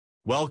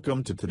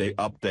Welcome to Today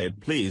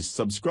Update. Please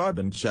subscribe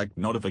and check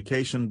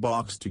notification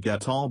box to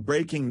get all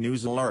breaking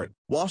news alert.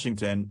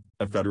 Washington,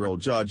 a federal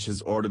judge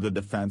has ordered the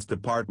Defense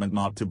Department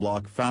not to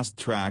block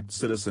fast-tracked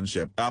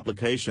citizenship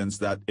applications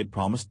that it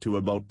promised to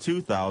about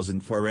 2,000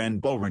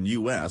 foreign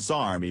U.S.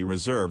 Army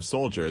Reserve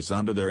soldiers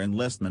under their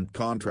enlistment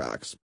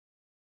contracts.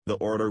 The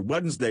order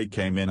Wednesday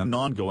came in an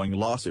ongoing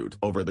lawsuit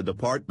over the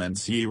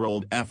department's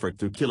year-old effort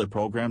to kill a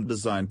program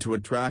designed to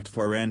attract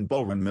foreign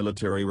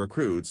military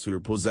recruits who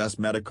possess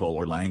medical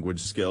or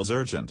language skills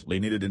urgently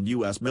needed in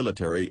U.S.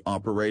 military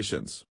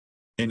operations.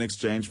 In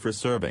exchange for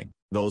serving,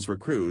 those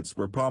recruits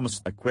were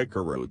promised a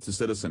quicker route to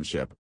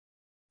citizenship.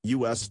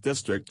 U.S.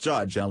 District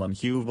Judge Ellen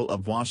Huvel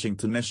of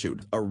Washington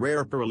issued a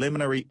rare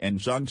preliminary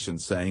injunction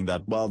saying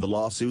that while the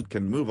lawsuit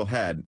can move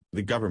ahead,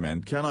 the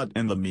government cannot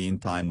in the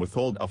meantime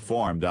withhold a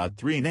form that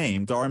 3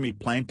 named Army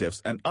plaintiffs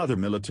and other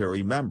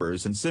military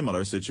members in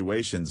similar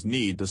situations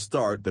need to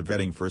start the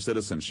vetting for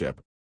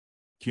citizenship.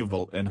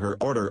 Huvel in her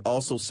order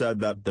also said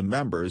that the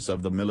members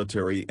of the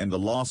military in the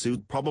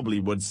lawsuit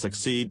probably would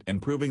succeed in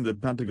proving the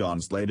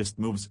Pentagon's latest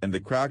moves in the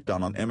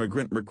crackdown on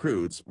immigrant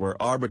recruits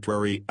were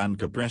arbitrary and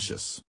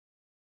capricious.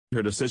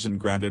 Her decision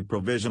granted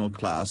provisional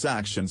class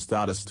action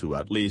status to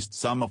at least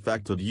some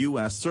affected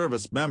U.S.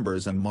 service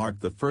members and marked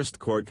the first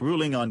court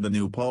ruling on the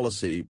new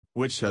policy,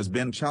 which has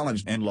been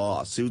challenged in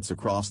lawsuits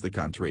across the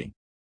country.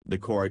 The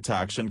court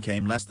action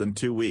came less than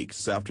 2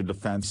 weeks after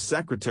Defense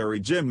Secretary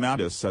Jim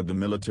Mattis said the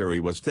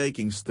military was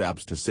taking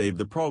steps to save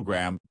the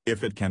program,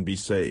 if it can be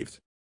saved.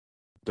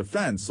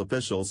 Defense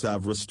officials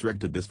have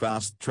restricted this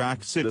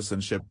fast-track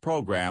citizenship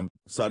program,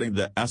 citing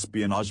the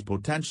espionage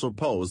potential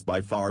posed by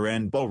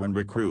foreign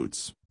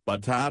recruits.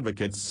 But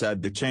advocates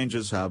said the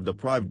changes have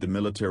deprived the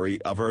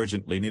military of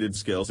urgently needed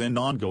skills in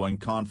ongoing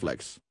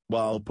conflicts,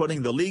 while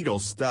putting the legal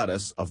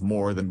status of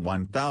more than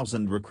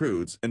 1,000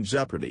 recruits in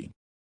jeopardy.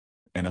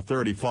 In a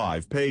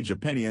 35-page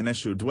opinion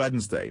issued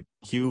Wednesday,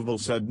 Huvel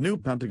said new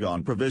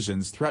Pentagon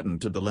provisions threaten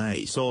to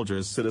delay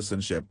soldiers'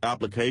 citizenship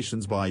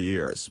applications by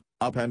years,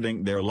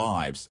 upending their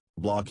lives,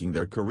 blocking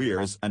their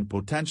careers and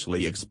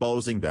potentially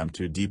exposing them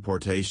to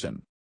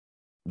deportation.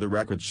 The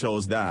record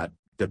shows that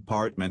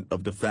Department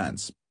of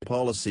Defense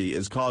policy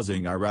is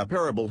causing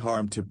irreparable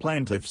harm to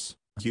plaintiffs,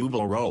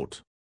 Huvel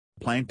wrote.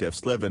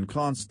 Plaintiffs live in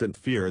constant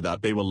fear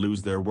that they will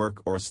lose their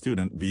work or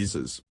student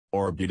visas,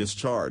 or be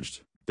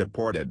discharged,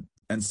 deported,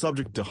 and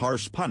subject to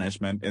harsh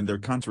punishment in their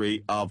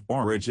country of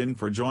origin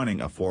for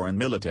joining a foreign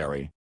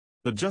military.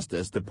 The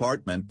Justice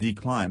Department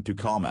declined to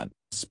comment,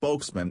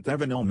 spokesman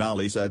Evan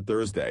O'Malley said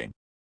Thursday.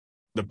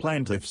 The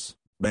plaintiffs,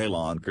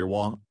 Bailon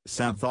Kirwa,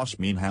 Santhosh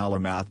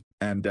Minhalamath,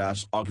 and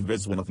Dash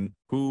Viswanathan,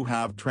 who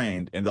have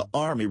trained in the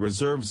Army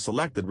Reserve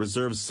Selected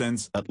Reserves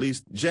since at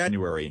least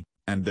January,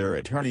 and their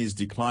attorneys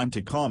declined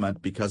to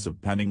comment because of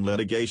pending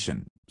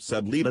litigation,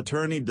 said lead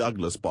attorney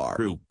Douglas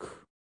Baruch.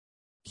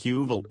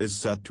 Huvel is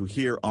set to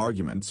hear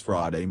arguments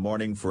Friday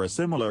morning for a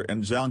similar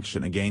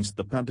injunction against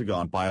the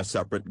Pentagon by a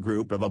separate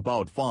group of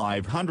about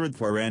 500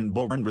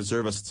 foreign-born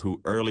reservists who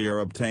earlier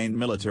obtained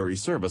military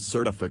service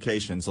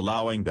certifications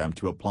allowing them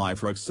to apply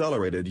for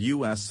accelerated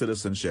U.S.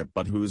 citizenship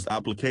but whose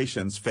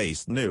applications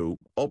faced new,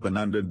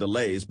 open-ended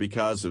delays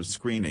because of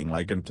screening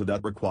likened to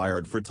that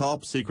required for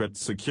top-secret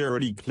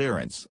security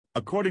clearance,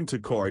 according to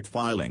court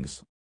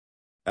filings.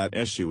 At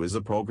issue is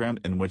a program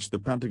in which the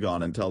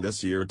Pentagon until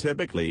this year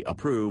typically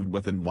approved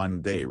within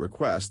 1 day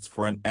requests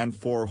for an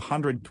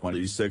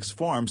N-426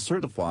 form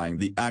certifying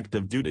the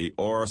active duty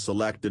or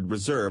selected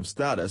reserve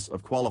status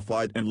of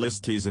qualified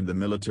enlistees in the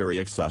military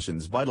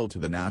accessions vital to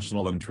the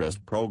National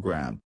Interest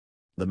Program.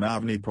 The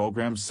MAVNI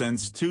program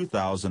since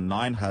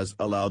 2009 has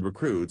allowed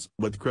recruits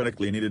with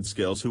critically needed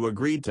skills who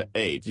agreed to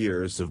 8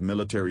 years of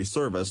military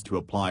service to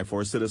apply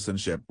for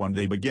citizenship when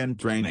they begin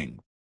training.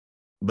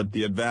 But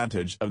the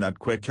advantage of that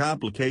quick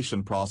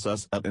application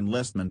process at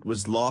enlistment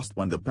was lost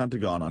when the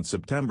Pentagon on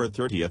September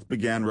 30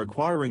 began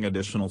requiring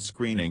additional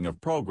screening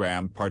of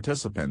program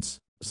participants,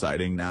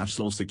 citing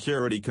national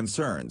security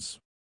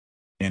concerns.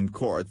 In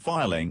court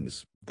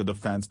filings, the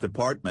Defense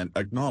Department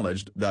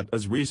acknowledged that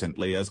as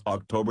recently as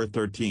October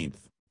 13,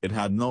 it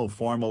had no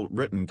formal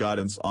written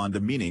guidance on the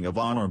meaning of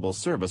honorable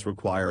service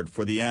required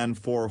for the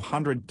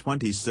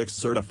N-426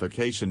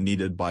 certification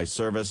needed by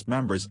service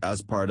members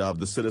as part of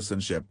the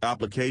citizenship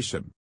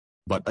application.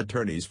 But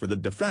attorneys for the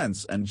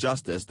Defense and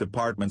Justice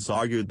Departments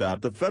argued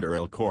that the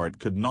federal court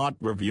could not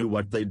review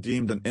what they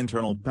deemed an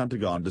internal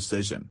Pentagon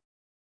decision.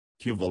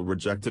 Huvel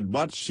rejected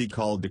what she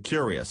called the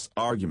curious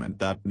argument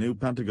that new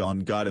Pentagon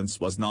guidance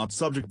was not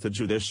subject to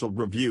judicial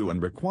review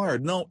and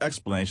required no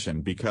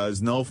explanation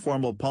because no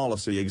formal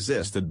policy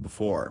existed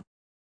before.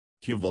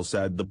 Huvel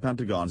said the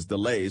Pentagon's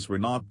delays were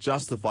not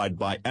justified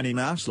by any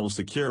national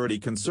security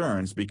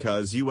concerns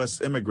because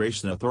U.S.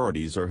 immigration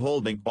authorities are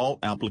holding all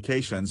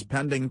applications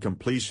pending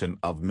completion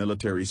of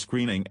military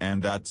screening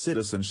and that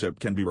citizenship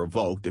can be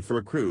revoked if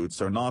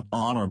recruits are not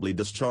honorably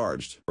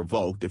discharged.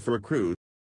 Revoked if recruits